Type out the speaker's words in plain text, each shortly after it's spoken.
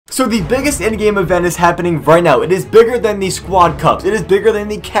So the biggest in-game event is happening right now. It is bigger than the Squad Cups. It is bigger than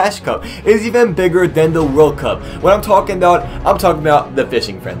the Cash Cup. It is even bigger than the World Cup. What I'm talking about the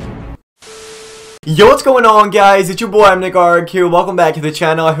Fishing Frenzy. Yo, what's going on, guys? It's your boy, imnickarg here. Welcome back to the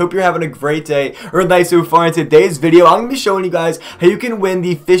channel. I hope you're having a great day or a night so far. In today's video, I'm going to be showing you guys how you can win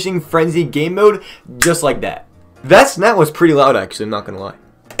the Fishing Frenzy game mode just like that. That was pretty loud, actually. I'm not going to lie.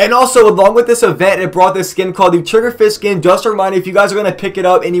 And also, along with this event, it brought this skin called the Triggerfish skin. Just a reminder, if you guys are going to pick it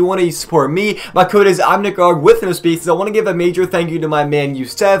up and you want to support me, my code is imnickarg with no spaces. I want to give a major thank you to my man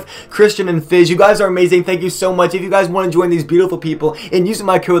Yusef, Christian, and Fizz. You guys are amazing. Thank you so much. If you guys want to join these beautiful people and using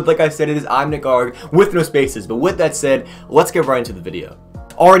my code, like I said, it is imnickarg with no spaces. But with that said, let's get right into the video.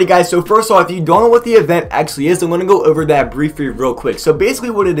 Alrighty guys, so first off, if you don't know what the event actually is, I'm going to go over that briefly real quick. So basically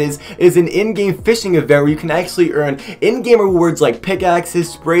what it is an in-game fishing event where you can actually earn in-game rewards like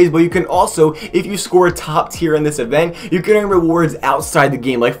pickaxes, sprays, but you can also, if you score top tier in this event, you can earn rewards outside the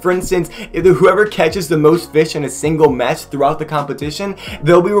game. Like for instance, if whoever catches the most fish in a single match throughout the competition,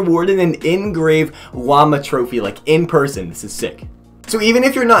 they'll be rewarded an engraved Llama Trophy, like in person. This is sick. So even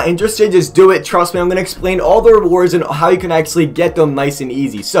if you're not interested, just do it. Trust me, I'm going to explain all the rewards and how you can actually get them nice and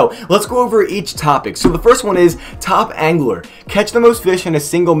easy. So let's go over each topic. So the first one is top angler. Catch the most fish in a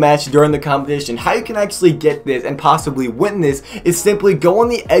single match during the competition. How you can actually get this and possibly win this is simply go on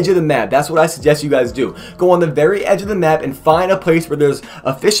the edge of the map. That's what I suggest you guys do. Go on the very edge of the map and find a place where there's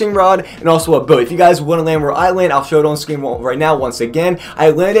a fishing rod and also a boat. If you guys want to land where I land, I'll show it on screen right now once again.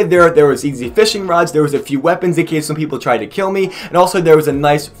 I landed there. There was easy fishing rods. There was a few weapons in case some people tried to kill me. And also there was a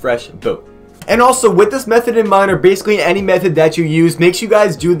nice fresh boat. And also, with this method in mind, or basically any method that you use, make sure you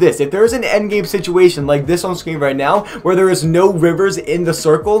guys do this. If there is an endgame situation like this on screen right now, where there is no rivers in the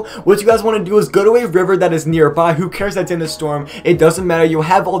circle, what you guys want to do is go to a river that is nearby. Who cares that's in a storm? It doesn't matter. You'll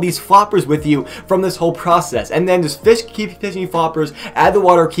have all these floppers with you from this whole process. And then just keep fishing floppers, add the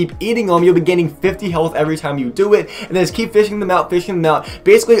water, keep eating them. You'll be getting 50 health every time you do it. And then just keep fishing them out,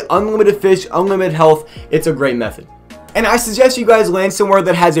 Basically, unlimited fish, unlimited health. It's a great method. And I suggest you guys land somewhere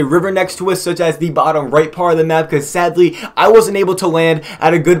that has a river next to it, such as the bottom right part of the map, because sadly, I wasn't able to land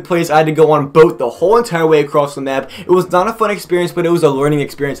at a good place. I had to go on boat the whole entire way across the map. It was not a fun experience, but it was a learning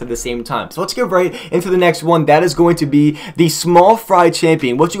experience at the same time. So let's get right into the next one. That is going to be the small fry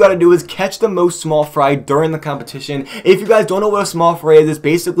champion. What you got to do is catch the most small fry during the competition. If you guys don't know what a small fry is, it's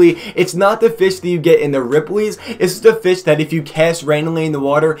basically, it's not the fish that you get in the Ripley's. It's the fish that if you cast randomly in the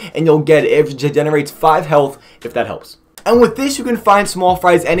water and you'll get it, it generates 5 health, if that helps. And with this, you can find small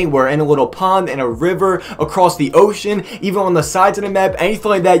fries anywhere, in a little pond, in a river, across the ocean, even on the sides of the map, anything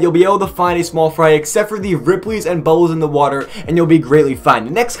like that. You'll be able to find a small fry except for the Ripley's and bubbles in the water, and you'll be greatly fine.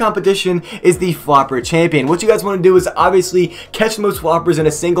 The next competition is the flopper champion. What you guys want to do is obviously catch the most floppers in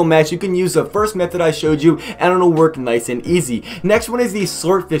a single match. You can use the first method I showed you, and it'll work nice and easy. Next one is the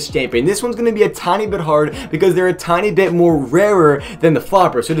Slurpfish champion. This one's going to be a tiny bit hard because they're a tiny bit more rarer than the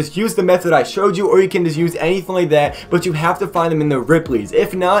flopper. So just use the method I showed you, or you can just use anything like that, but you have to find them in the Ripley's.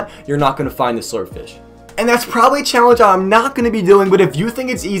 If not, you're not going to find the Slurpfish. And that's probably a challenge I'm not going to be doing, but if you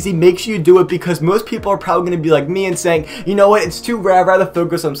think it's easy, make sure you do it, because most people are probably going to be like me and saying, you know what, it's too rare, I'd rather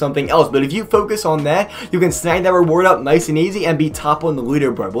focus on something else. But if you focus on that, you can snag that reward up nice and easy and be top on the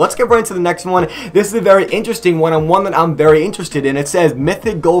leaderboard. But let's get right into the next one. This is a very interesting one, and one that I'm very interested in. It says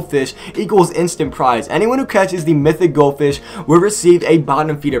Mythic Goldfish equals instant prize. Anyone who catches the Mythic Goldfish will receive a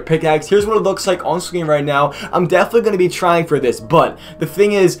Bottom Feeder Pickaxe. Here's what it looks like on screen right now. I'm definitely going to be trying for this, but the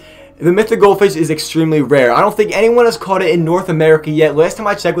thing is, the Mythic Goldfish is extremely rare. I don't think anyone has caught it in North America yet. Last time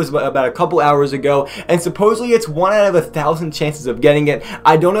I checked was about a couple hours ago, and supposedly it's 1 out of 1,000 chances of getting it.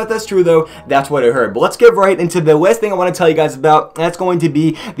 I don't know if that's true though. That's what I heard. But let's get right into the last thing I want to tell you guys about. That's going to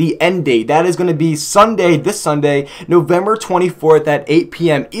be the end date. That is going to be Sunday, this Sunday, November 24th at 8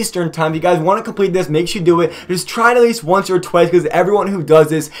 p.m. Eastern time. If you guys want to complete this, make sure you do it. Just try it at least once or twice, because everyone who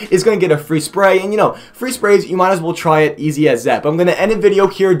does this is going to get a free spray. And you know, free sprays, you might as well try it, easy as that. But I'm going to end the video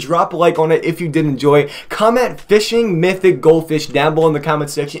here. Drop a like on it if you did enjoy. Comment fishing Mythic Goldfish down below in the comment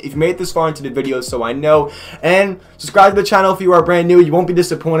section if you made it this far into the video, so I know. And subscribe to the channel if you are brand new. You won't be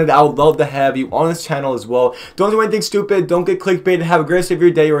disappointed. I would love to have you on this channel as well. Don't do anything stupid. Don't get clickbaited. Have a great rest of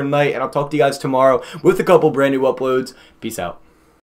your day or night, and I'll talk to you guys tomorrow with a couple brand new uploads. Peace out.